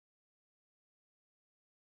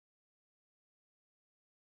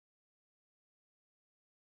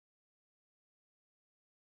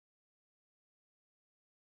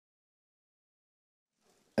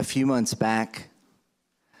A few months back,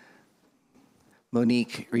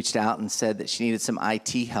 Monique reached out and said that she needed some IT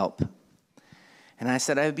help. And I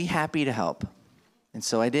said I'd be happy to help. And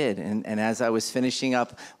so I did. And as I was finishing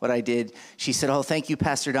up what I did, she said, oh, thank you,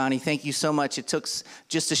 Pastor Donnie. Thank you so much. It took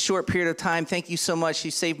just a short period of time. Thank you so much.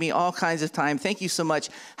 You saved me all kinds of time. Thank you so much.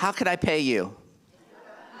 How could I pay you?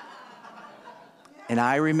 And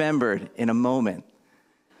I remembered in a moment,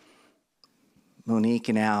 Monique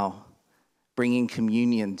and Al bringing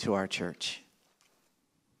communion to our church.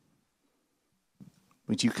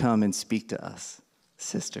 Would you come and speak to us,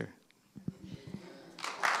 sister?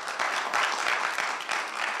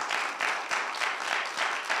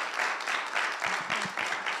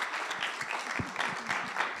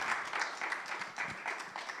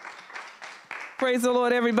 Praise the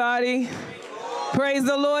Lord, everybody. Praise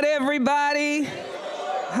the Lord, everybody.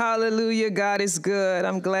 Hallelujah. God is good.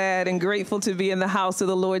 I'm glad and grateful to be in the house of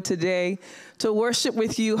the Lord today, to worship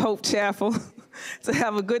with you, Hope Chapel, to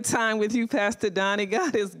have a good time with you, Pastor Donnie.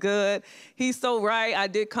 God is good. He's so right. I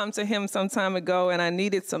did come to him some time ago, and I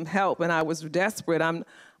needed some help, and I was desperate. I'm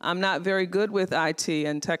not very good with IT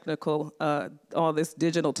and technical, all this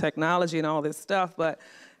digital technology and all this stuff, but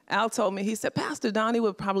Al told me, he said, Pastor Donnie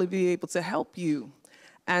would probably be able to help you.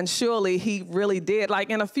 And surely he really did. Like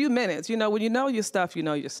in a few minutes, you know, when you know your stuff, you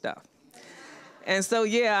know your stuff. And so,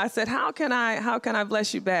 yeah, I said, how can I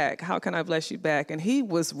bless you back? How can I bless you back? And he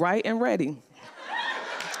was right and ready.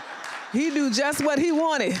 He knew just what he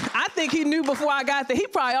wanted. I think he knew before I got there. He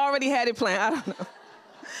probably already had it planned.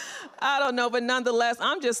 I don't know, but nonetheless,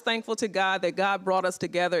 I'm just thankful to God that God brought us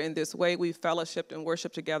together in this way. We fellowshiped and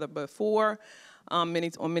worshiped together before. On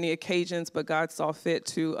many occasions, but God saw fit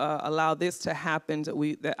to allow this to happen,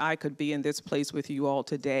 that I could be in this place with you all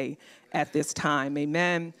today at this time.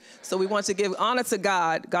 Amen. So we want to give honor to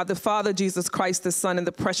God the Father, Jesus Christ, the Son, and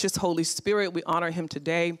the precious Holy Spirit. We honor him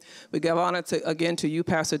today. We give honor again to you,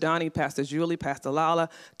 Pastor Donnie, Pastor Julie, Pastor Lala,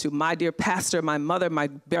 to my dear pastor, my mother, my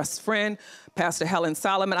best friend, Pastor Helen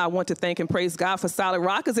Solomon. I want to thank and praise God for Solid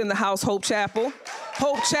Rock is in the house, Hope Chapel.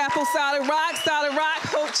 Hope Chapel, Solid Rock,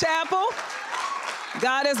 Hope Chapel.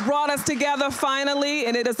 God has brought us together finally,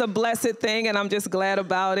 and it is a blessed thing, and I'm just glad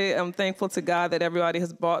about it. I'm thankful to God that everybody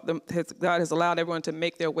has God has allowed everyone to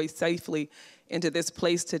make their way safely into this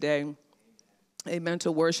place today. Amen,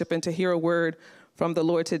 to worship and to hear a word from the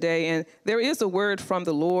Lord today. And there is a word from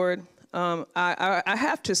the Lord. I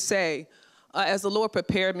have to say, as the Lord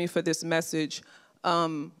prepared me for this message,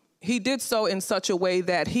 he did so in such a way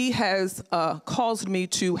that he has caused me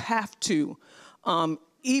to have to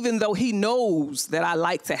even though he knows that I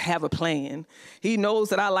like to have a plan, he knows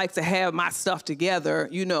that I like to have my stuff together,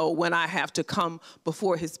 you know, when I have to come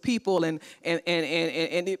before his people and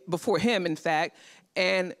before him, in fact.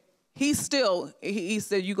 And he said,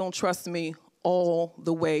 you're going to trust me all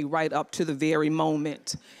the way right up to the very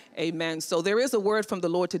moment. Amen. So there is a word from the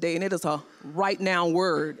Lord today, and it is a right now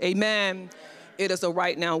word. Amen. It is a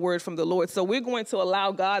right now word from the Lord. So we're going to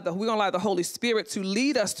allow the Holy Spirit to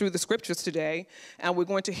lead us through the scriptures today, and we're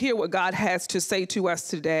going to hear what God has to say to us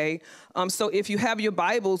today. So if you have your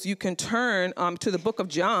Bibles, you can turn to the book of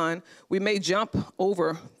John. We may jump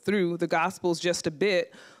over through the Gospels just a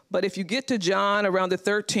bit, but if you get to John around the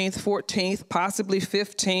 13th, 14th, possibly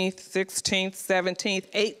 15th, 16th,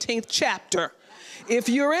 17th, 18th chapter, if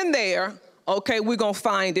you're in there, okay, we're going to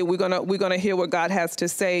find it. We're going to hear what God has to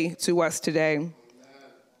say to us today.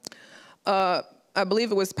 I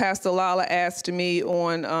believe it was Pastor Lala asked me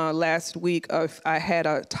on last week if I had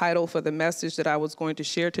a title for the message that I was going to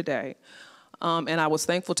share today. And I was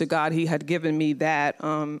thankful to God he had given me that.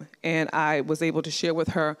 And I was able to share with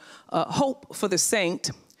her hope for the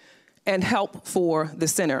saint and help for the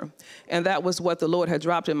sinner. And that was what the Lord had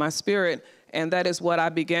dropped in my spirit. And that is what I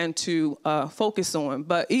began to focus on.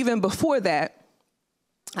 But even before that,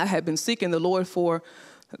 I had been seeking the Lord for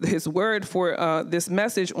his word for this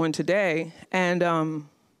message on today. And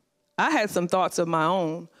I had some thoughts of my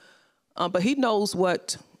own. But he knows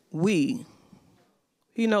what he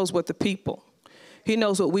knows what the people, he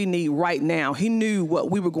knows what we need right now. He knew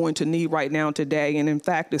what we were going to need right now today. And in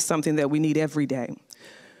fact, it's something that we need every day.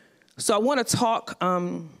 So I want to talk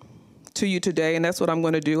to you today, and that's what I'm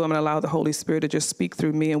going to do. I'm going to allow the Holy Spirit to just speak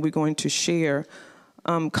through me, and we're going to share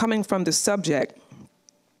coming from the subject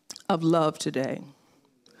of love today.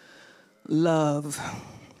 Love.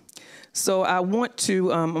 So I want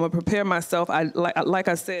to, I'm going to prepare myself. Like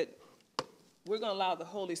I said, we're going to allow the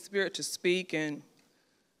Holy Spirit to speak, and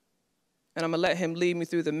I'm going to let him lead me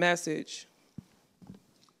through the message.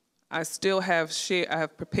 I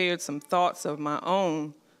have prepared some thoughts of my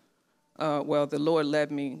own. The Lord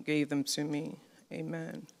led me, gave them to me.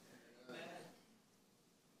 Amen.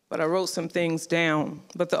 but I wrote some things down.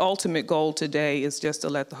 But the ultimate goal today is just to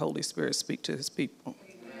let the Holy Spirit speak to his people.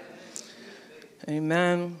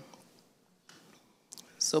 Amen.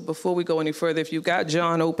 So before we go any further, if you've got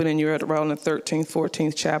John open and you're at around the 13th,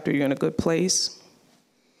 14th chapter, you're in a good place.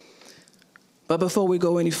 But before we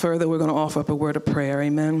go any further, we're going to offer up a word of prayer.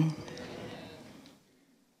 Amen.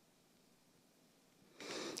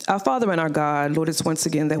 Our Father and our God, Lord, it's once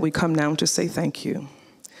again that we come now to say thank you.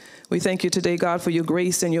 We thank you today, God, for your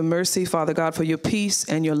grace and your mercy, Father God, for your peace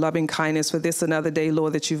and your loving kindness for this another day,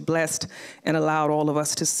 Lord, that you've blessed and allowed all of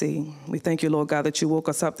us to see. We thank you, Lord God, that you woke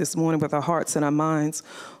us up this morning with our hearts and our minds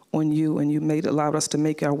on you, and you allowed us to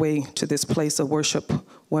make our way to this place of worship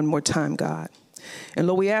one more time, God. And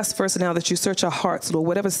Lord, we ask first now that you search our hearts, Lord,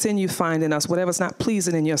 whatever sin you find in us, whatever's not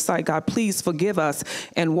pleasing in your sight, God, please forgive us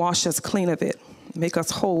and wash us clean of it. Make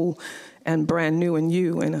us whole and brand new in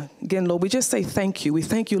you. And again, Lord, we just say thank you. We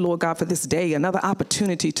thank you, Lord God, for this day, another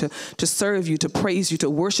opportunity to serve you, to praise you, to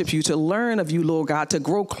worship you, to learn of you, Lord God, to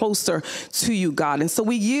grow closer to you, God. And so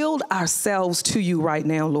we yield ourselves to you right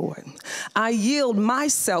now, Lord. I yield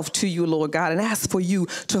myself to you, Lord God, and ask for you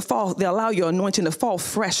to allow your anointing to fall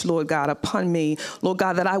fresh, Lord God, upon me, Lord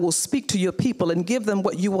God, that I will speak to your people and give them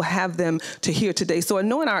what you will have them to hear today. So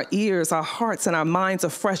anoint our ears, our hearts, and our minds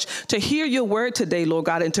afresh to hear your word today, Lord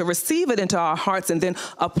God, and to receive it into our hearts and then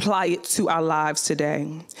apply it to our lives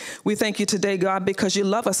today. We thank you today, God, because you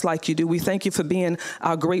love us like you do. We thank you for being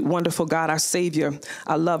our great, wonderful God, our Savior,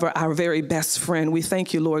 our lover, our very best friend. We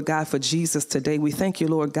thank you, Lord God, for Jesus today. We thank you,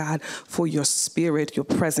 Lord God, for your spirit, your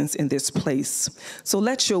presence in this place. So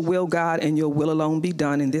let your will, God, and your will alone be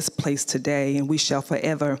done in this place today, and we shall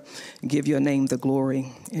forever give your name the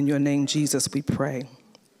glory. In your name, Jesus, we pray.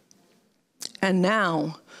 And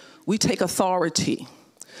now we take authority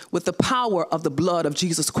with the power of the blood of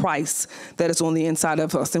Jesus Christ that is on the inside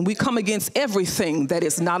of us. And we come against everything that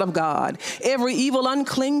is not of God, every evil,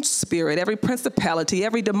 unclean spirit, every principality,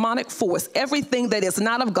 every demonic force, everything that is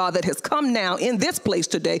not of God that has come now in this place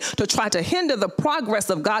today to try to hinder the progress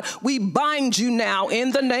of God. We bind you now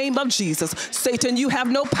in the name of Jesus. Satan, you have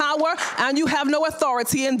no power and you have no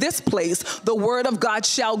authority in this place. The word of God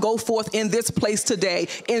shall go forth in this place today.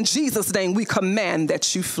 In Jesus' name, we command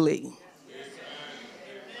that you flee.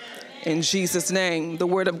 In Jesus' name, the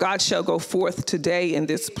word of God shall go forth today in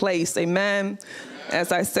this place. Amen.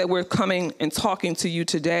 As I said, we're coming and talking to you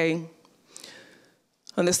today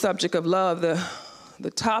on the subject of love. The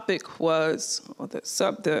topic was, or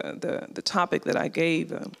the topic that I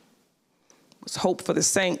gave was hope for the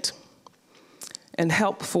saint and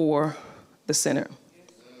help for the sinner.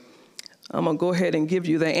 I'm going to go ahead and give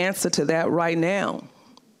you the answer to that right now.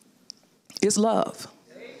 It's love.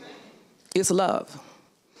 It's love.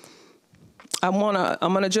 I'm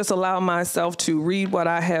gonna just allow myself to read what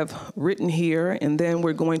I have written here, and then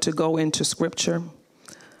we're going to go into scripture.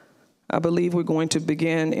 I believe we're going to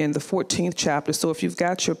begin in the 14th chapter. So if you've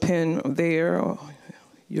got your pen there,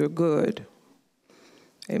 you're good.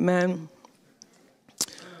 Amen.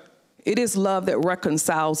 It is love that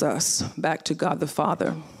reconciles us back to God the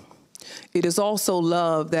Father. It is also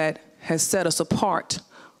love that has set us apart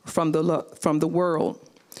from the world.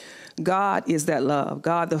 God is that love.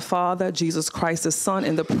 God the Father, Jesus Christ the Son,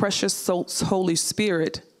 and the precious Holy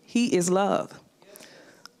Spirit. He is love,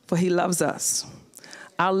 for he loves us.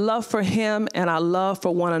 Our love for him and our love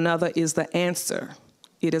for one another is the answer.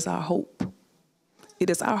 It is our hope. It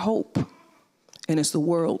is our hope, and it's the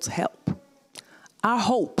world's help. Our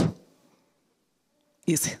hope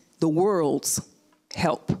is the world's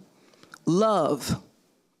help. Love,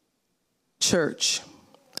 church,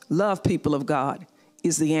 love, people of God,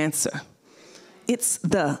 is the answer. It's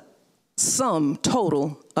the sum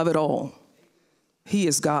total of it all. He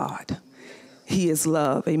is God. He is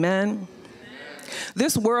love. Amen.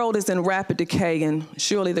 This world is in rapid decay, and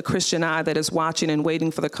surely the Christian eye that is watching and waiting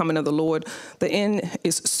for the coming of the Lord, the end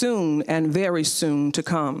is soon and very soon to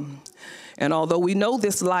come. And although we know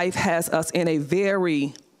this life has us in a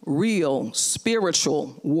very real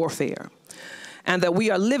spiritual warfare, and that we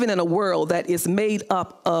are living in a world that is made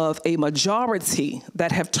up of a majority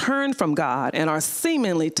that have turned from God and are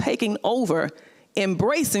seemingly taking over,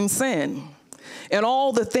 embracing sin and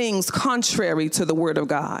all the things contrary to the word of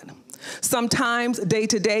God. Sometimes day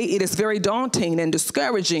to day, it is very daunting and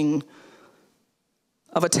discouraging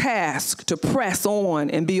of a task to press on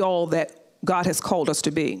and be all that God has called us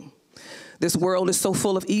to be. This world is so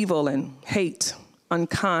full of evil and hate,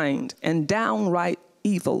 unkind, and downright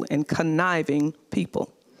evil and conniving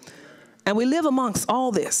people. And we live amongst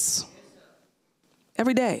all this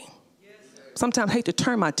every day. Sometimes I hate to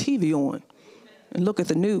turn my TV on and look at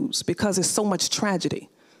the news because there's so much tragedy.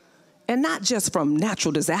 And not just from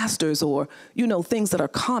natural disasters or, things that are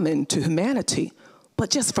common to humanity, but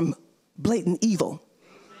just from blatant evil.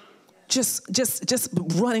 Just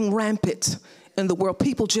running rampant in the world.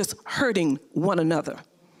 People just hurting one another.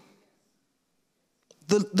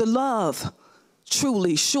 The love,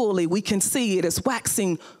 truly, surely, we can see it is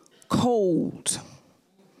waxing cold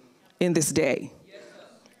in this day.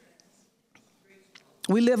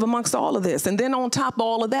 We live amongst all of this. And then on top of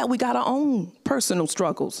all of that, we got our own personal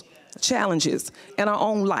struggles, challenges in our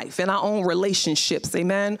own life, in our own relationships.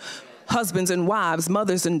 Amen. Husbands and wives,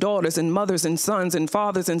 mothers and daughters, and mothers and sons, and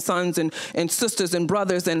fathers and sons, and sisters and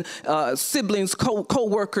brothers, and siblings,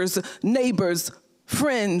 co-workers, neighbors,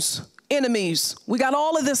 friends, enemies. We got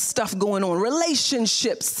all of this stuff going on.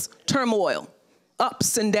 Relationships, turmoil,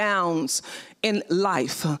 ups and downs in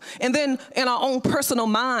life. And then in our own personal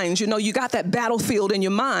minds, you got that battlefield in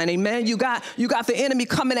your mind. Amen. You got the enemy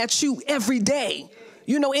coming at you every day.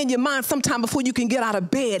 In your mind, sometime before you can get out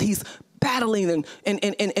of bed, he's battling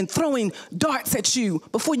and throwing darts at you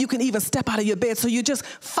before you can even step out of your bed. So you're just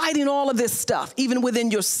fighting all of this stuff, even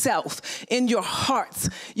within yourself, in your hearts.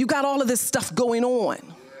 You got all of this stuff going on.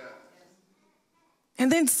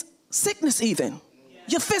 And then sickness even.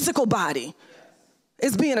 Your physical body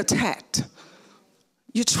is being attacked.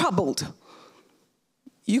 You're troubled.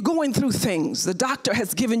 You're going through things. The doctor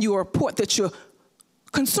has given you a report that you're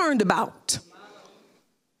concerned about.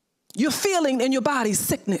 You're feeling in your body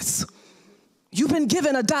sickness. You've been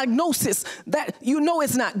given a diagnosis that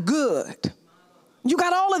it's not good. You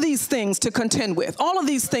got all of these things to contend with, all of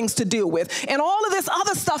these things to deal with, and all of this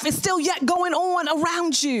other stuff is still yet going on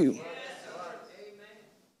around you.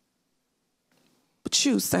 But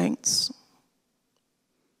you, saints,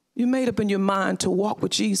 you made up in your mind to walk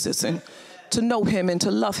with Jesus and to know him and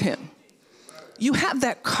to love him. You have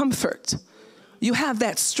that comfort. You have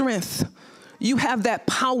that strength. You have that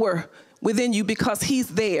power within you because he's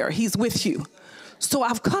there. He's with you. So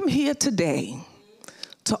I've come here today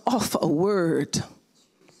to offer a word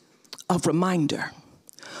of reminder,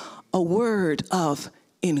 a word of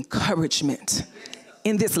encouragement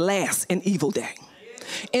in this last and evil day.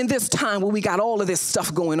 In this time where we got all of this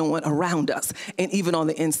stuff going on around us and even on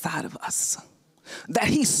the inside of us, that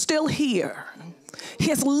he's still here.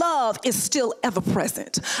 His love is still ever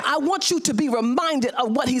present. I want you to be reminded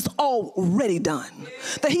of what he's already done,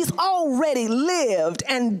 that he's already lived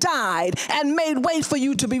and died and made way for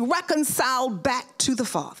you to be reconciled back to the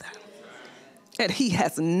Father. And he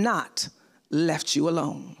has not left you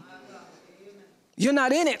alone. You're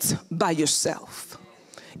not in it by yourself.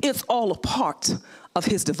 It's all a part of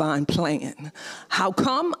his divine plan. How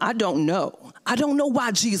come? I don't know. I don't know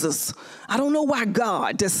why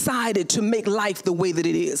God decided to make life the way that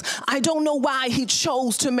it is. I don't know why he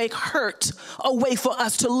chose to make hurt a way for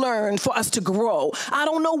us to learn, for us to grow. I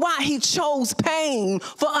don't know why he chose pain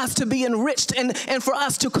for us to be enriched and for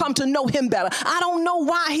us to come to know him better. I don't know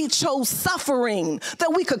why he chose suffering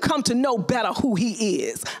that we could come to know better who he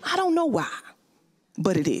is. I don't know why,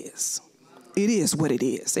 but it is. It is what it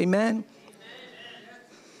is. Amen.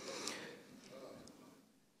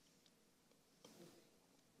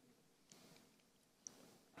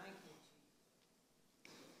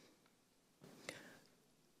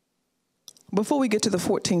 Before we get to the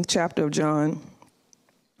 14th chapter of John,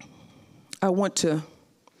 I want to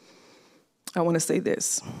say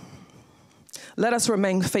this. Let us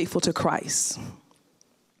remain faithful to Christ.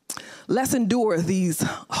 Let's endure these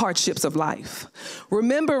hardships of life,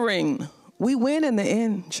 remembering we win in the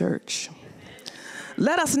end, church.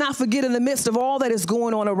 Let us not forget in the midst of all that is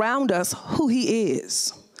going on around us who he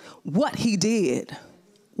is, what he did,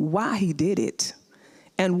 why he did it,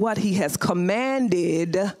 and what he has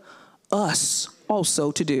commanded us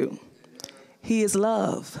also to do. He is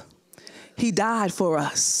love. He died for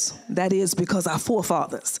us. That is because our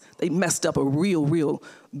forefathers, they messed up a real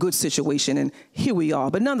good situation, and here we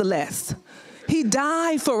are. But nonetheless, he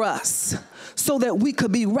died for us so that we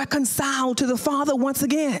could be reconciled to the Father once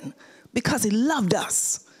again, because he loved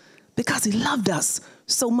us. Because he loved us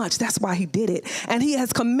so much. That's why he did it. And he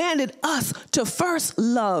has commanded us to first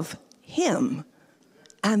love him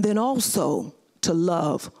and then also to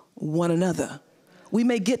love one another. We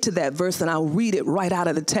may get to that verse and I'll read it right out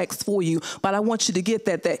of the text for you, but I want you to get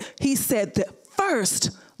that he said that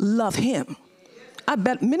first love him. I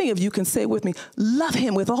bet many of you can say with me, love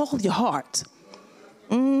him with all your heart.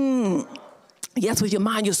 Yes, with your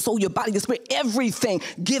mind, your soul, your body, your spirit, everything.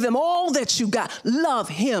 Give him all that you got. Love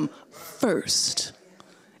him first.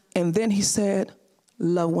 And then he said,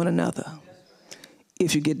 love one another.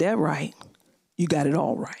 If you get that right, you got it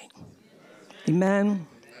all right. Amen.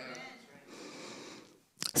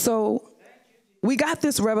 So we got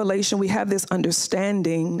this revelation, we have this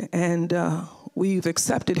understanding, and we've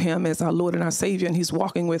accepted him as our Lord and our Savior, and he's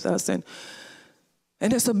walking with us.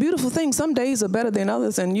 And it's a beautiful thing. Some days are better than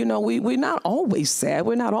others. And, you know, we're not always sad.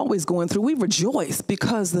 We're not always going through. We rejoice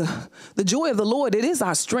because the joy of the Lord, it is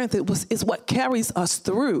our strength. It's what carries us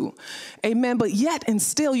through. Amen. But yet and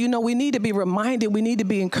still, you know, we need to be reminded, we need to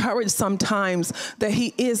be encouraged sometimes that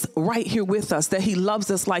he is right here with us, that he loves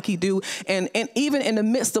us like he do. And even in the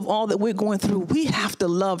midst of all that we're going through, we have to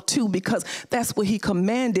love too, because that's what he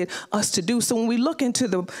commanded us to do. So when we look into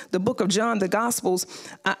the book of John, the Gospels,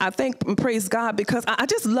 I thank and praise God, because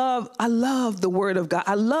I love the word of God.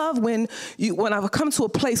 I love when I come to a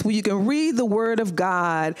place where you can read the word of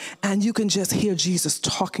God and you can just hear Jesus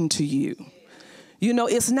talking to you. You know,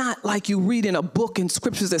 it's not like you read in a book in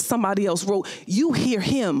scriptures that somebody else wrote. You hear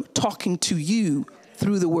him talking to you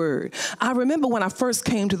through the word. I remember when I first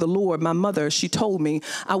came to the Lord, my mother, she told me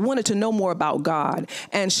I wanted to know more about God.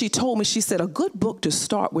 And she told me, she said, a good book to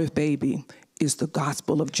start with, baby, is the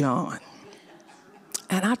Gospel of John.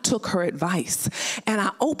 And I took her advice, and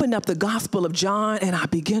I opened up the Gospel of John, and I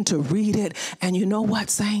began to read it. And you know what,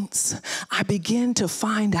 saints? I began to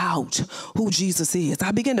find out who Jesus is.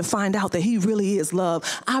 I began to find out that he really is love.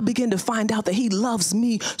 I began to find out that he loves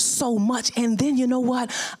me so much. And then you know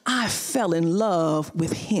what? I fell in love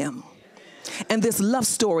with him. And this love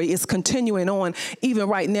story is continuing on even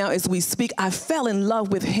right now as we speak. I fell in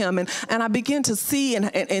love with him, and I began to see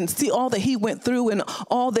and see all that he went through and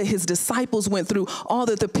all that his disciples went through, all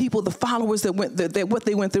that the people, the followers what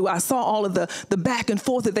they went through. I saw all of the back and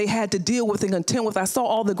forth that they had to deal with and contend with. I saw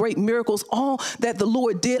all the great miracles, all that the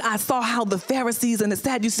Lord did. I saw how the Pharisees and the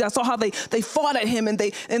Sadducees, I saw how they fought at him, and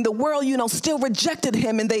the world, you know, still rejected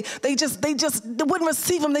him, and they just wouldn't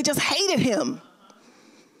receive him. They just hated him.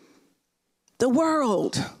 The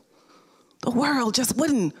world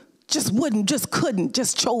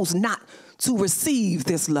just chose not to receive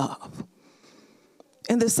this love.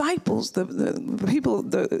 And the disciples, the people,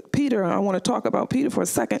 Peter, I want to talk about Peter for a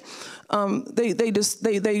second. They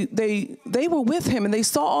were with him, and they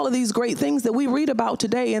saw all of these great things that we read about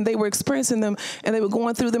today, and they were experiencing them, and they were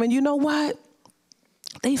going through them. And you know what?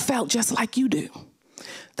 They felt just like you do.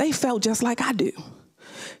 They felt just like I do.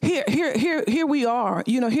 Here we are.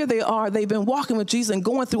 You know, here they are. They've been walking with Jesus and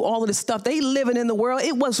going through all of this stuff. They living in the world.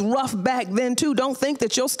 It was rough back then too. Don't think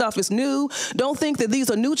that your stuff is new. Don't think that these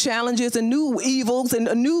are new challenges and new evils and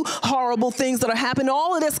new horrible things that are happening.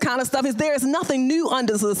 All of this kind of stuff there is nothing new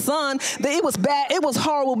under the sun. It was bad. It was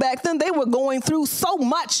horrible back then. They were going through so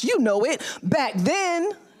much, you know it, back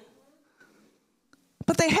then.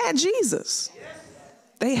 But they had Jesus.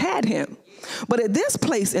 They had him. But at this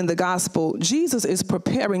place in the gospel, Jesus is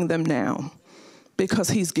preparing them now because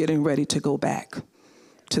he's getting ready to go back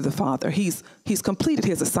to the Father. He's completed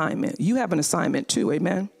his assignment. You have an assignment too,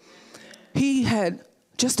 amen? He had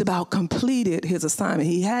just about completed his assignment.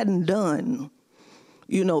 He hadn't done,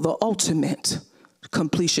 you know, the ultimate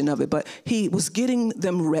completion of it, but he was getting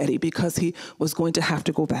them ready because he was going to have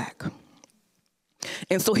to go back.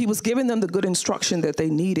 And so he was giving them the good instruction that they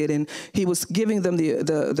needed, and he was giving them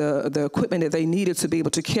the equipment that they needed to be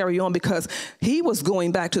able to carry on, because he was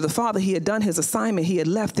going back to the Father. He had done his assignment. He had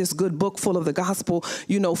left this good book full of the gospel,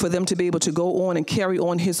 you know, for them to be able to go on and carry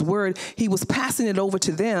on his word. He was passing it over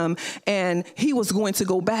to them, and he was going to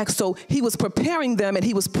go back. So he was preparing them, and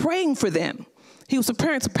he was praying for them. He was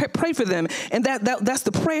preparing to pray for them. And that's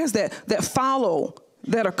the prayers that follow,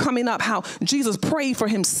 that are coming up, how Jesus prayed for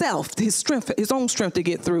himself, his strength, his own strength to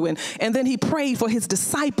get through. And then he prayed for his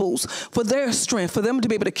disciples, for their strength, for them to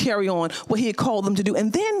be able to carry on what he had called them to do.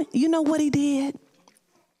 And then, you know what he did?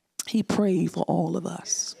 He prayed for all of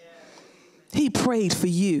us. He prayed for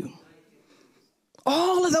you.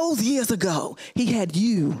 All of those years ago, he had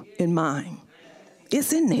you in mind.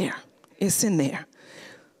 It's in there. It's in there.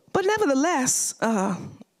 But nevertheless,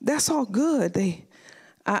 that's all good.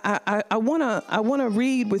 I want to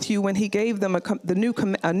read with you when he gave them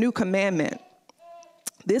a new commandment.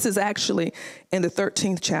 This is actually in the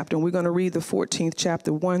 13th chapter, and we're going to read the 14th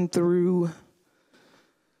chapter, we're going to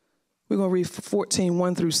read 14,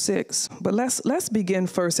 1 through 6. But let's begin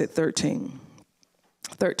first at 13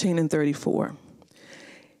 and 34.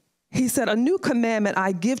 He said, "A new commandment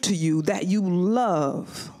I give to you, that you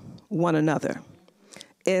love one another,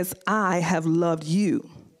 as I have loved you,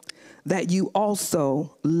 that you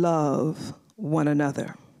also love one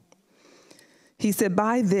another." He said,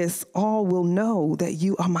 "By this all will know that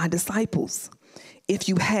you are my disciples, if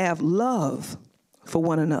you have love for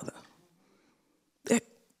one another." It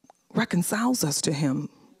reconciles us to him,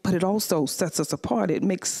 but it also sets us apart. It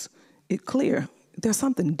makes it clear there's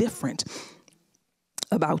something different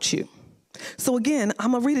about you. So again,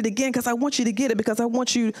 I'm going to read it again because I want you to get it, because I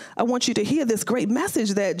want you to hear this great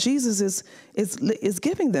message that Jesus is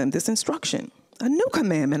giving them, this instruction. A new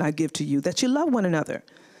commandment I give to you, that you love one another.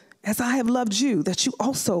 As I have loved you, that you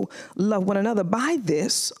also love one another. By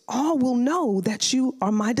this, all will know that you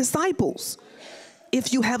are my disciples.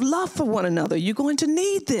 If you have love for one another, you're going to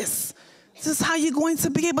need this. This is how you're going to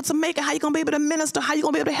be able to make it, how you're going to be able to minister, how you're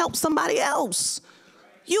going to be able to help somebody else.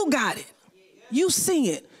 You got it. You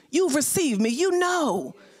see it. You've received me. You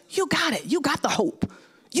know. You got it. You got the hope.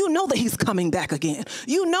 You know that he's coming back again.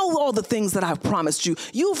 You know all the things that I've promised you.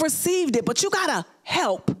 You've received it, but you got to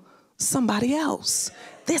help somebody else.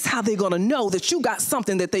 That's how they're going to know that you got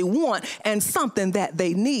something that they want and something that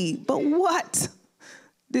they need. But what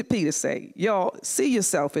did Peter say? Y'all see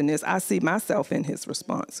yourself in this. I see myself in his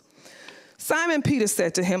response. Simon Peter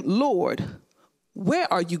said to him, Lord,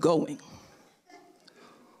 where are you going?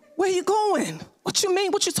 Where are you going? What you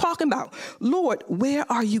mean? What you talking about? Lord, where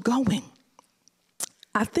are you going?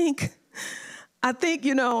 I think,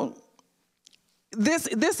 you know, this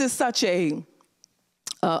is such a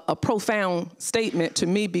profound statement to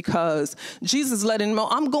me, because Jesus let him know,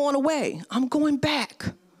 I'm going away. I'm going back.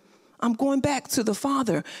 I'm going back to the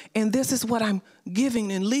Father, and this is what I'm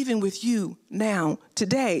giving and leaving with you now,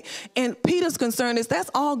 today. And Peter's concern is, that's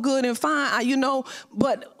all good and fine, you know,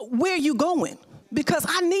 but where are you going? Because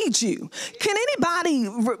I need you. Can anybody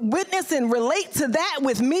witness and relate to that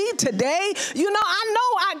with me today? You know,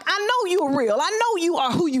 I know you're real. I know you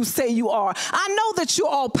are who you say you are. I know that you're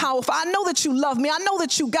all powerful. I know that you love me. I know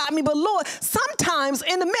that you got me. But Lord, sometimes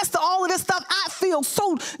in the midst of all of this stuff, I feel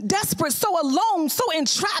so desperate, so alone, so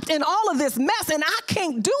entrapped in all of this mess, and I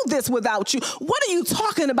can't do this without you. What are you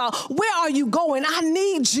talking about? Where are you going? I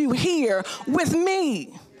need you here with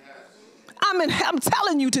me. I'm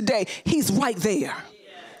telling you today, he's right there.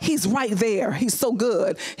 He's right there. He's so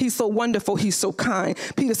good. He's so wonderful. He's so kind.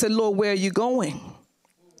 Peter said, Lord, where are you going?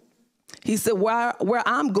 He said, where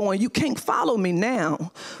I'm going, you can't follow me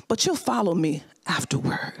now, but you'll follow me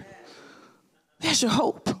afterward. There's your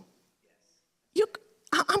hope.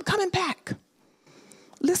 I'm coming back.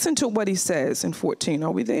 Listen to what he says in 14.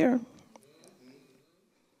 Are we there?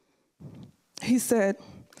 He said,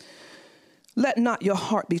 let not your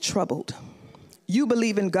heart be troubled. You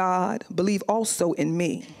believe in God, believe also in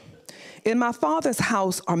me. In my Father's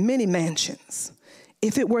house are many mansions.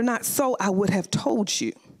 If it were not so, I would have told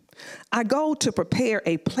you. I go to prepare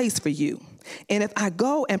a place for you. And if I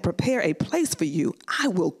go and prepare a place for you, I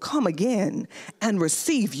will come again and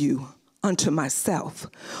receive you unto myself.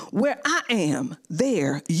 Where I am,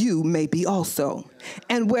 there you may be also.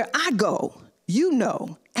 And where I go, you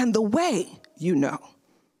know, and the way you know.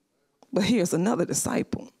 But here's another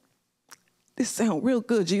disciple. This sounds real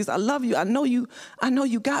good, Jesus. I love you. I know you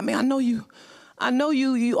got me. I know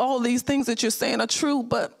you all these things that you're saying are true,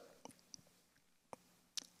 but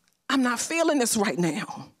I'm not feeling this right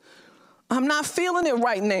now. I'm not feeling it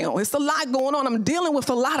right now. It's a lot going on. I'm dealing with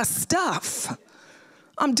a lot of stuff.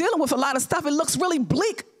 It looks really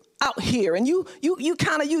bleak out here, and you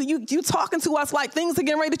talking to us like things are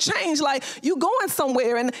getting ready to change, like you going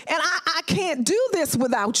somewhere, and I can't do this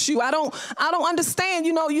without you. I don't understand.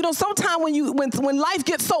 You know. Sometimes when life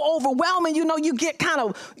gets so overwhelming, you know, you get kind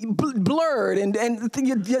of blurred, and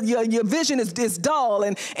your vision is dull,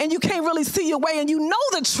 and you can't really see your way, and you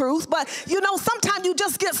know the truth, but you know sometimes you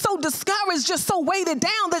just get so discouraged, just so weighted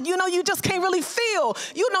down that you know you just can't really feel.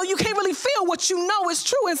 You know, you can't really feel what you know is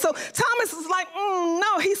true, and so Thomas is like,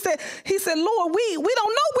 no. He said, Lord, we don't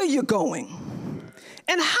know where you're going.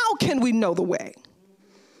 And how can we know the way?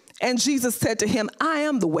 And Jesus said to him, I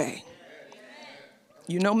am the way.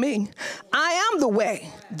 You know me. I am the way,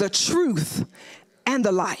 the truth, and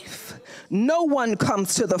the life. No one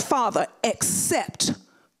comes to the Father except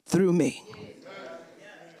through me.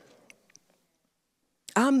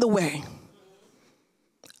 I'm the way.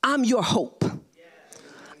 I'm your hope.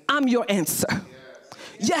 I'm your answer.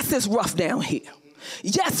 Yes, it's rough down here.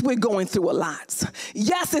 Yes, we're going through a lot.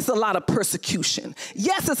 Yes, it's a lot of persecution.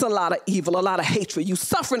 Yes, it's a lot of evil, a lot of hatred. You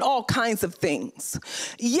suffering all kinds of things.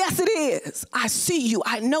 Yes, it is. I see you.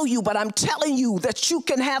 I know you, but I'm telling you that you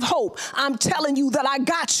can have hope. I'm telling you that I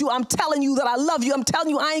got you. I'm telling you that I love you. I'm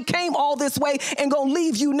telling you I ain't came all this way and gonna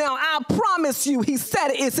leave you now. I promise you, he said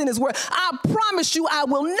it, it's in his word. I promise you I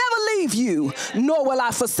will never leave you, nor will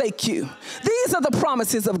I forsake you. These are the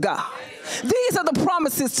promises of God. These are the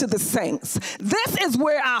promises to the saints. This is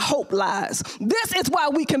where our hope lies. This is why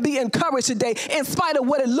we can be encouraged today in spite of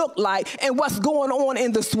what it looked like and what's going on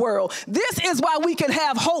in this world. This is why we can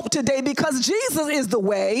have hope today, because Jesus is the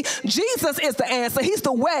way. Jesus is the answer. He's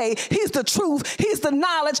the way. He's the truth. He's the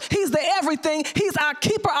knowledge. He's the everything. He's our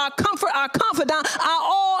keeper, our comfort, our confidant, our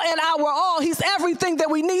all and our all. He's everything that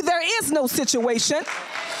we need. There is no situation.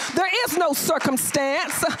 There is no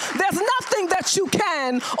circumstance. There's nothing that you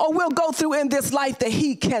can or will go through in this life that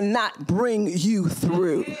he cannot bring you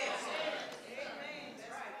through.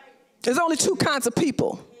 There's only two kinds of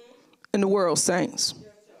people in the world, saints.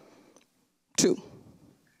 Two.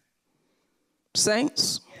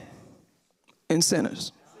 Saints and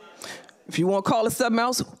sinners. If you want to call it something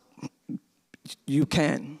else, you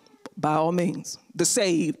can, by all means. The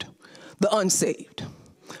saved, the unsaved,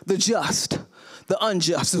 the just, the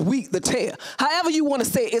unjust, the weak, the tear. However you want to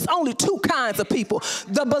say it, it's only two kinds of people.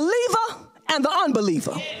 The believer and the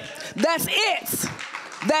unbeliever. That's it.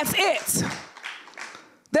 That's it.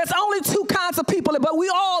 There's only two kinds of people, but we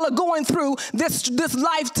all are going through this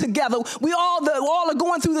life together. We all are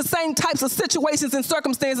going through the same types of situations and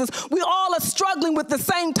circumstances. We all are struggling with the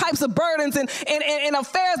same types of burdens and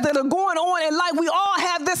affairs that are going on in life. We all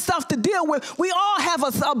have this stuff to deal with. We all have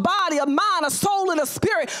a body, a mind, a soul, and a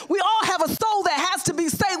spirit. We all have a soul that has to be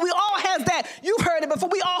saved. We all have that. You've heard it before.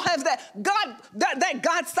 We all have that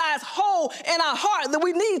God-sized hole in our heart that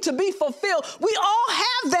we need to be fulfilled. We all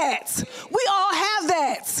have that. We all have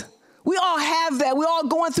that. We all have that. We're all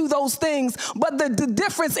going through those things. But the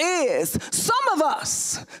difference is some of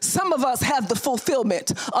us have the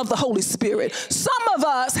fulfillment of the Holy Spirit. Some of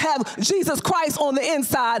us have Jesus Christ on the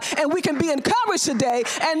inside, and we can be encouraged today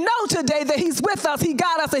and know today that he's with us, he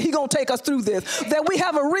got us, and he's going to take us through this. That we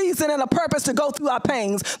have a reason and a purpose to go through our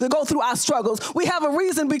pains, to go through our struggles. We have a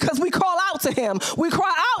reason because we call out to him. We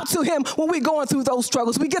cry out to him when we're going through those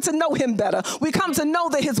struggles. We get to know him better. We come to know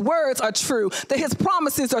that his words are true, that his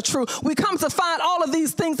promises are true. We come to find all of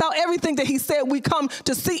these things out, everything that he said, we come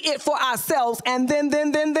to see it for ourselves, and then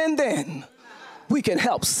we can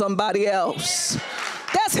help somebody else.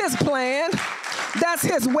 That's his plan. That's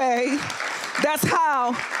his way. That's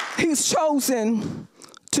how he's chosen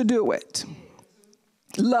to do it.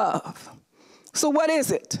 Love. So what is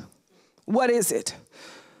it? What is it?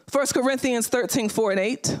 1 Corinthians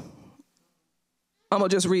 13:4-8. I'm going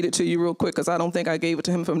to just read it to you real quick because I don't think I gave it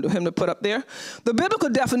to him for him to put up there. The biblical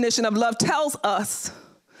definition of love tells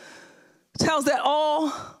that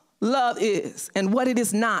all love is and what it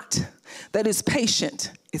is not, that is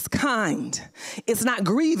patient, is kind, it's not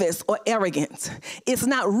grievous or arrogant, it's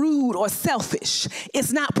not rude or selfish,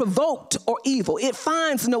 it's not provoked or evil, it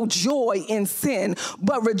finds no joy in sin,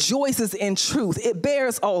 but rejoices in truth, it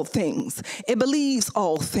bears all things, it believes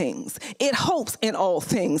all things, it hopes in all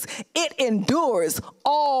things, it endures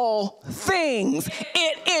all things,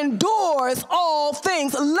 it endures all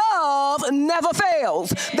things. Love never fails.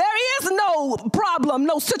 There is no problem,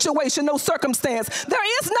 no situation, no circumstance.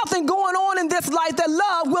 There is nothing going on in this life that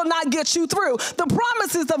love will not get you through. The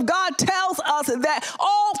promises of God tells us that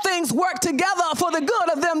all things work together for the good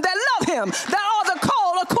of them that love him, that are the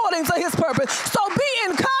called according to his purpose. So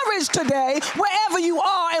be encouraged today, wherever you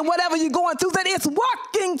are and whatever you're going through, that it's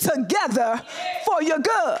working together for your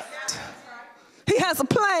good. He has a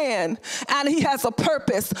plan and he has a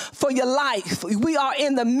purpose for your life. We are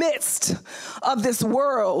in the midst of this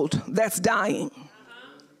world that's dying.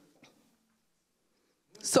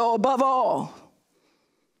 So above all,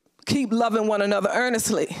 keep loving one another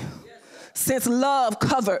earnestly, since love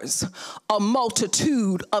covers a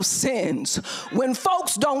multitude of sins. When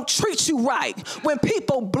folks don't treat you right, when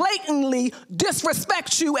people blatantly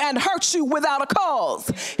disrespect you and hurt you without a cause,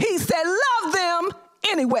 he said, love them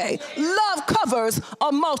anyway. Love covers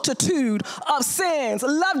a multitude of sins.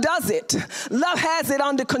 Love does it. Love has it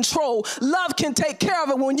under control. Love can take care of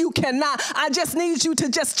it when you cannot. I just need you to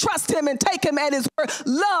just trust him and take him at his word.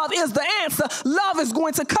 Love is the answer. Love is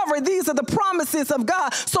going to cover it. These are the promises of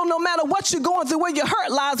God. So no matter what you're going through, where your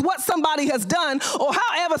hurt lies, what somebody has done, or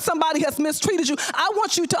however somebody has mistreated you, I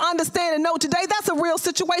want you to understand and know today that's a real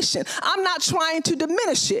situation. I'm not trying to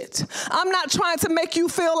diminish it. I'm not trying to make you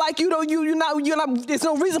feel like you're not there's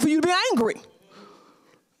no reason for you to be angry.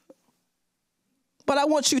 But I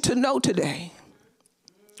want you to know today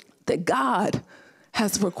that God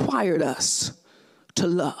has required us to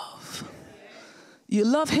love. You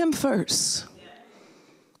love him first.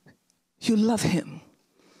 You love him.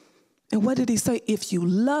 And what did he say? If you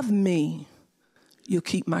love me, you'll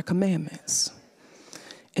keep my commandments.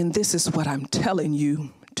 And this is what I'm telling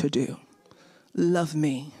you to do. Love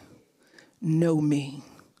me. Know me.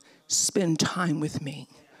 Spend time with me.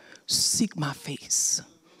 seek my face,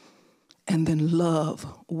 and then love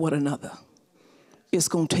one another. It's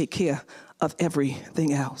going to take care of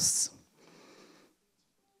everything else.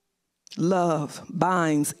 Love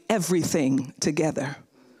binds everything together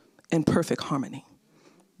in perfect harmony.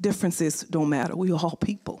 Differences don't matter. We are all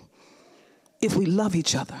people. If we love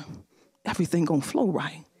each other, everything going to flow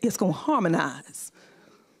right. It's going to harmonize.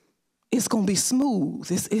 It's going to be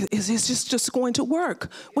smooth. It's just going to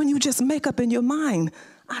work. When you just make up in your mind,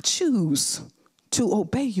 I choose to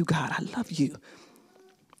obey you, God. I love you.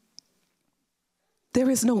 There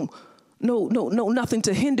is nothing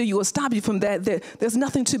to hinder you or stop you from that. There's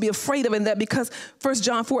nothing to be afraid of in that, because 1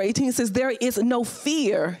 John 4:18 says, there is no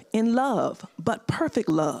fear in love, but perfect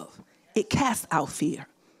love. It casts out fear.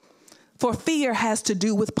 For fear has to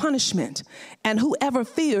do with punishment, and whoever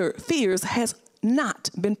fears has not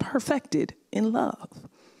been perfected in love.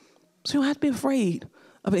 So you don't have to be afraid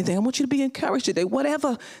of anything. I want you to be encouraged today,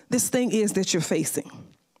 whatever this thing is that you're facing.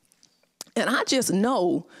 And I just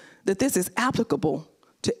know that this is applicable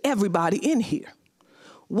to everybody in here.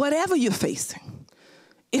 Whatever you're facing,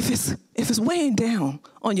 if it's weighing down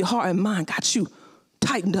on your heart and mind, got you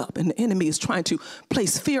tightened up, and the enemy is trying to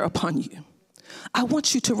place fear upon you, I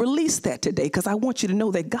want you to release that today, because I want you to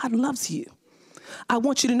know that God loves you. I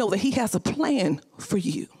want you to know that he has a plan for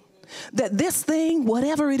you. That this thing,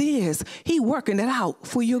 whatever it is, he working it out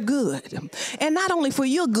for your good. And not only for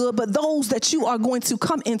your good, but those that you are going to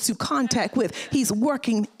come into contact with, he's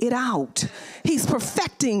working it out. He's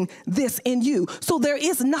perfecting this in you. So there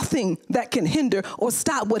is nothing that can hinder or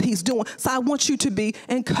stop what he's doing. So I want you to be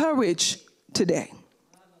encouraged today.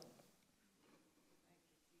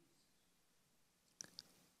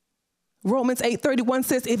 Romans 8:31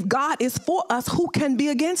 says, if God is for us, who can be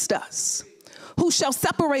against us? Who shall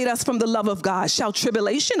separate us from the love of God? Shall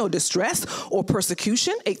tribulation or distress or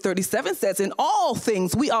persecution? 8:37 says, in all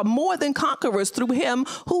things we are more than conquerors through him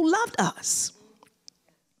who loved us.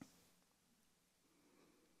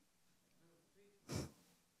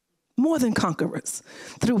 More than conquerors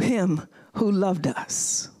through him who loved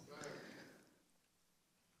us.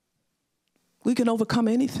 We can overcome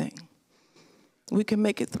anything. We can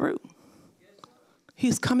make it through.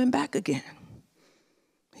 He's coming back again.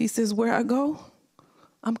 He says, where I go,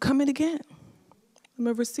 I'm coming again. I'm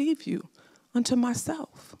going to receive you unto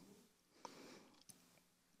myself.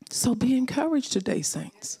 So be encouraged today,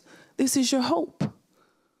 saints. This is your hope.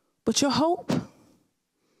 But your hope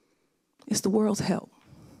is the world's help.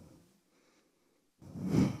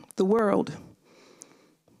 The world,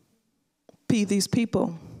 be these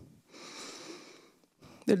people.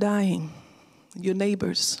 They're dying. Your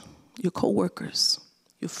neighbors, your coworkers,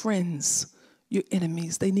 your friends, your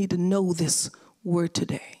enemies, they need to know this word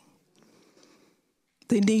today.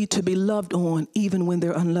 They need to be loved on even when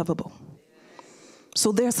they're unlovable.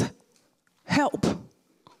 So there's help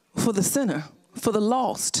for the sinner, for the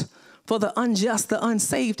lost, for the unjust, the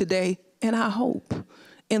unsaved today, and I hope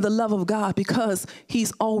in the love of God, because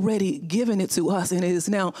he's already given it to us, and it is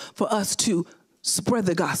now for us to spread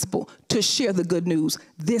the gospel, to share the good news.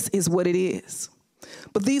 This is what it is.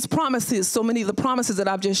 But these promises, so many of the promises that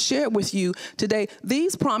I've just shared with you today,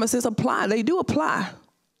 these promises apply. They do apply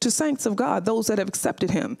to saints of God, those that have accepted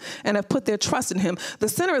him and have put their trust in him. The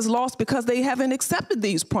sinner is lost because they haven't accepted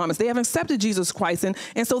these promises. They haven't accepted Jesus Christ.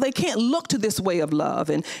 And so they can't look to this way of love.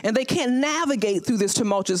 And they can't navigate through this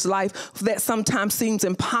tumultuous life that sometimes seems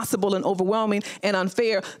impossible and overwhelming and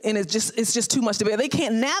unfair. And it's just too much to bear. They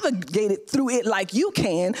can't navigate it through it like you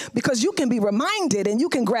can, because you can be reminded and you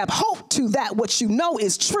can grab hope to that what you know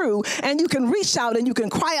is true, and you can reach out and you can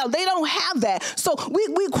cry out. They don't have that. So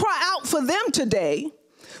we cry out for them today.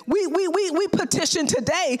 We petition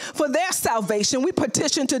today for their salvation. We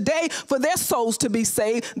petition today for their souls to be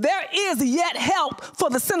saved. There is yet help for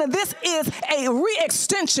the sinner. This is a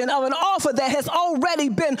re-extension of an offer that has already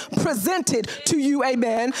been presented to you.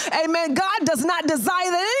 Amen. Amen. God does not desire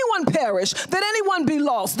that anyone perish, that anyone be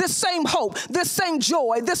lost. This same hope, this same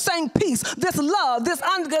joy, this same peace, this love, this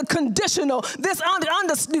unconditional,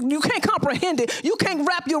 you can't comprehend it. You can't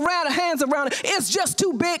wrap your hands around it. It's just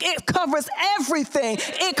too big. It covers everything.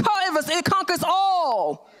 It conquers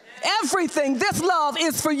all. Everything. This love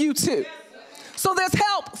is for you too. So there's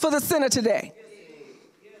help for the sinner today.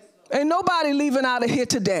 Ain't nobody leaving out of here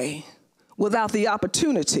today without the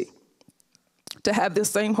opportunity to have this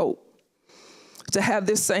same hope, to have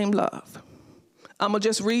this same love. I'm going to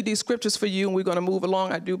just read these scriptures for you, and we're going to move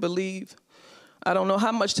along, I do believe. I don't know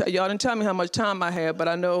how much time. Y'all didn't tell me how much time I had, but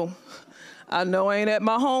I know I ain't at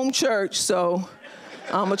my home church, so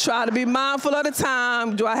I'm going to try to be mindful of the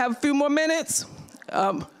time. Do I have a few more minutes?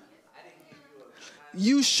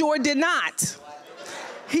 You sure did not.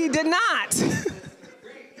 He did not.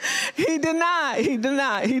 He did not. He did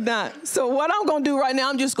not. He did not. So what I'm going to do right now,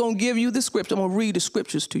 I'm just going to give you the scripture. I'm going to read the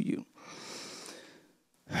scriptures to you.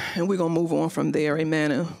 And we're going to move on from there,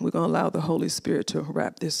 amen. And we're going to allow the Holy Spirit to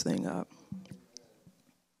wrap this thing up.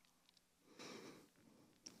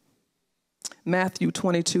 Matthew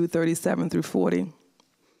 22, 37 through 40.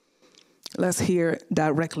 Let's hear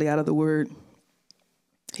directly out of the word.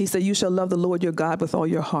 He said, you shall love the Lord your God with all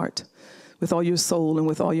your heart, with all your soul, and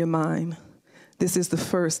with all your mind. This is the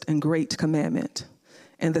first and great commandment.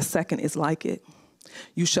 And the second is like it.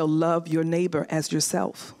 You shall love your neighbor as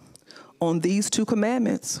yourself. On these two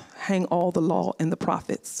commandments hang all the law and the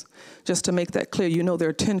prophets. Just to make that clear, you know there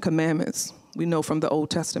are 10 commandments. We know from the Old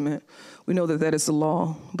Testament. We know that that is the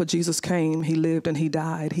law. But Jesus came, he lived, and he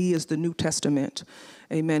died. He is the New Testament.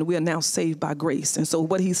 Amen. We are now saved by grace. And so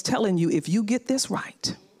what he's telling you, if you get this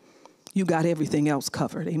right, you got everything else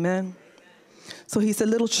covered. Amen. So he said,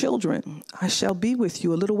 little children, I shall be with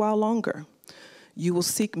you a little while longer. You will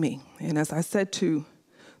seek me. And as I said to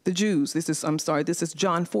the Jews, this is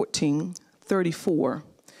John 14, 34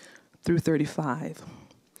 through 35.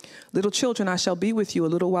 Little children, I shall be with you a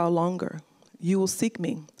little while longer. You will seek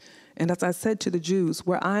me. And as I said to the Jews,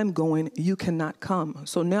 where I'm going, you cannot come.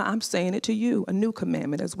 So now I'm saying it to you, a new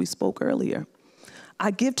commandment, as we spoke earlier.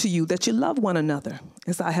 I give to you that you love one another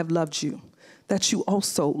as I have loved you, that you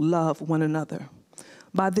also love one another.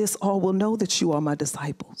 By this all will know that you are my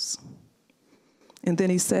disciples. And then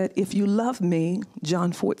he said, if you love me,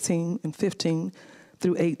 John 14 and 15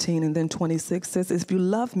 through 18, and then 26 says, if you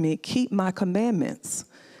love me, keep my commandments,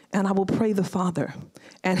 and I will pray the Father,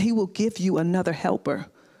 and he will give you another helper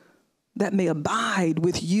that may abide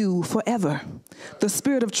with you forever. The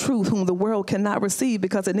Spirit of truth, whom the world cannot receive,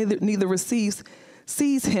 because it neither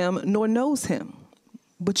sees him nor knows him,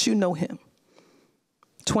 but you know him.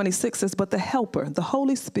 26 says, but the helper, the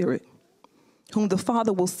Holy Spirit, whom the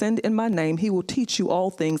Father will send in my name, he will teach you all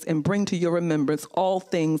things and bring to your remembrance all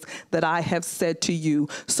things that I have said to you.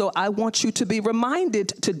 So I want you to be reminded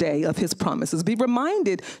today of his promises. Be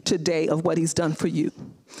reminded today of what he's done for you.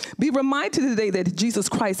 Be reminded today that Jesus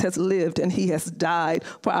Christ has lived and he has died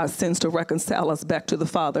for our sins to reconcile us back to the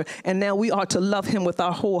Father. And now we are to love him with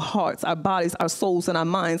our whole hearts, our bodies, our souls, and our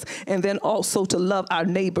minds, and then also to love our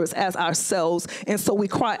neighbors as ourselves. And so we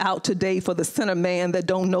cry out today for the sinner man that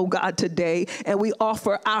don't know God today, and we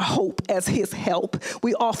offer our hope as his help.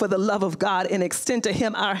 We offer the love of God and extend to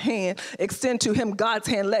him our hand, extend to him God's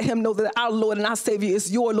hand. Let him know that our Lord and our Savior is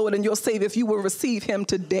your Lord and your Savior if you will receive him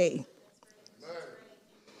today.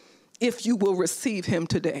 If you will receive him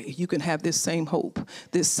today, you can have this same hope,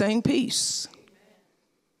 this same peace.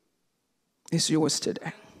 It's yours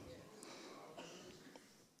today.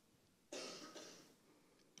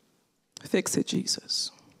 Fix it, Jesus.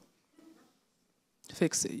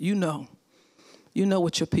 Fix it. You know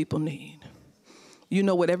what your people need. You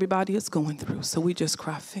know what everybody is going through. So we just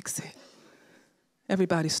cry, fix it.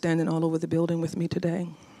 Everybody standing all over the building with me today.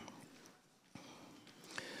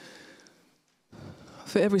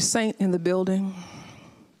 For every saint in the building,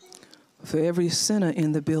 for every sinner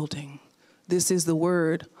in the building, this is the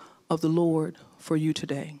word of the Lord for you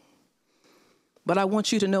today. But I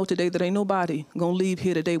want you to know today that ain't nobody gonna leave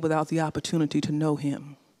here today without the opportunity to know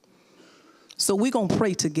him. So we're gonna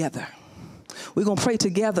pray together. We're gonna pray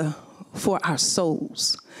together for our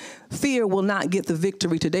souls. Fear will not get the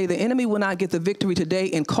victory today. The enemy will not get the victory today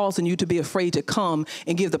in causing you to be afraid to come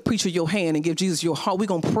and give the preacher your hand and give Jesus your heart. We're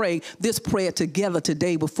going to pray this prayer together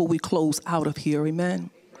today before we close out of here. Amen.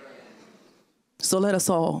 So let us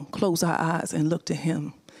all close our eyes and look to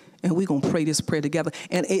him. And we're going to pray this prayer together.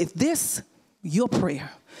 And if this, your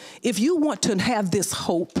prayer, if you want to have this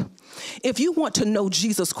hope, if you want to know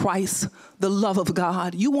Jesus Christ, the love of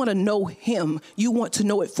God, you want to know him, you want to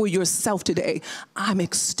know it for yourself today, I'm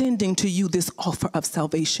extending to you this offer of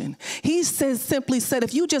salvation. He simply said,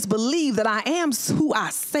 if you just believe that I am who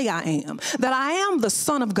I say I am, that I am the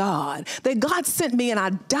Son of God, that God sent me and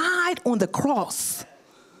I died on the cross,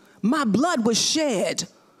 my blood was shed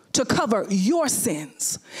to cover your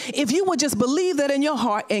sins. If you would just believe that in your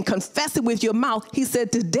heart and confess it with your mouth, he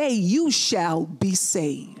said, today you shall be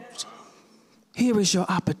saved. Here is your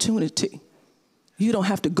opportunity. You don't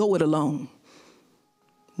have to go it alone.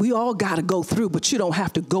 We all got to go through, but you don't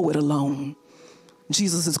have to go it alone.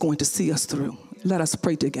 Jesus is going to see us through. Let us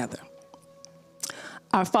pray together.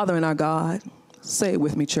 Our Father and our God, say it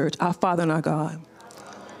with me, church. Our Father and our God.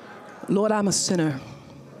 Lord, I'm a sinner.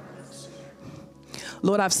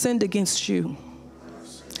 Lord, I've sinned against you.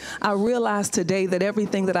 I realize today that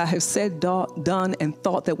everything that I have said, done, and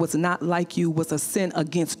thought that was not like you was a sin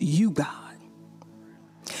against you, God.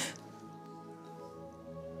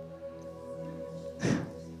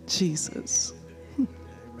 Jesus.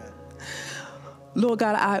 Lord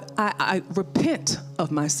God, I repent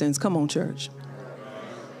of my sins. Come on, church.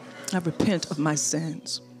 I repent of my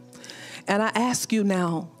sins. And I ask you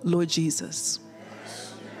now, Lord Jesus,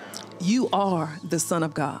 you are the Son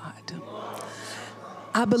of God.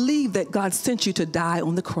 I believe that God sent you to die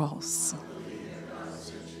on the cross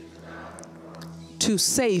to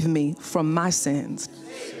save me from my sins.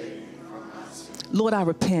 Lord, I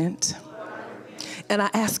repent. And I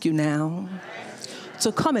ask you now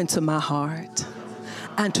to come into my heart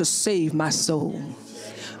and to save my soul.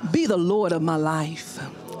 Be the Lord of my life.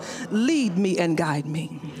 Lead me and guide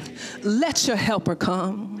me. Let your helper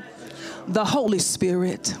come. The Holy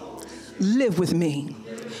Spirit, live with me,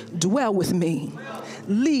 dwell with me,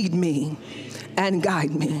 lead me, and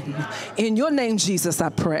guide me. In your name, Jesus, I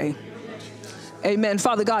pray. Amen.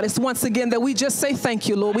 Father God, it's once again that we just say thank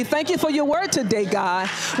you, Lord. We thank you for your word today, God.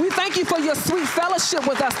 We thank you for your sweet fellowship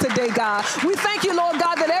with us today, God. We thank you, Lord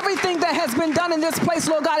God, that everything that has been done in this place,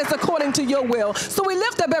 Lord God, is according to your will. So we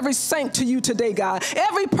lift up every saint to you today, God.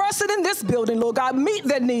 Every person in this building, Lord God, meet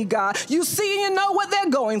their need, God. You see and you know what they're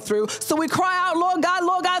going through. So we cry out, Lord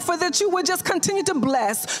God, for that you would just continue to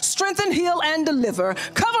bless, strengthen, heal, and deliver.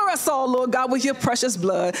 Cover us all, Lord God, with your precious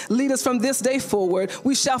blood. Lead us from this day forward.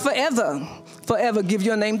 We shall forever give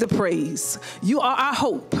your name the praise. You are our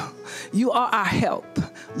hope. You are our help.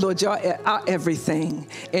 Lord, you're our everything.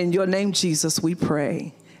 In your name, Jesus, we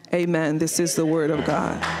pray. Amen. This is the word of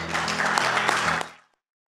God.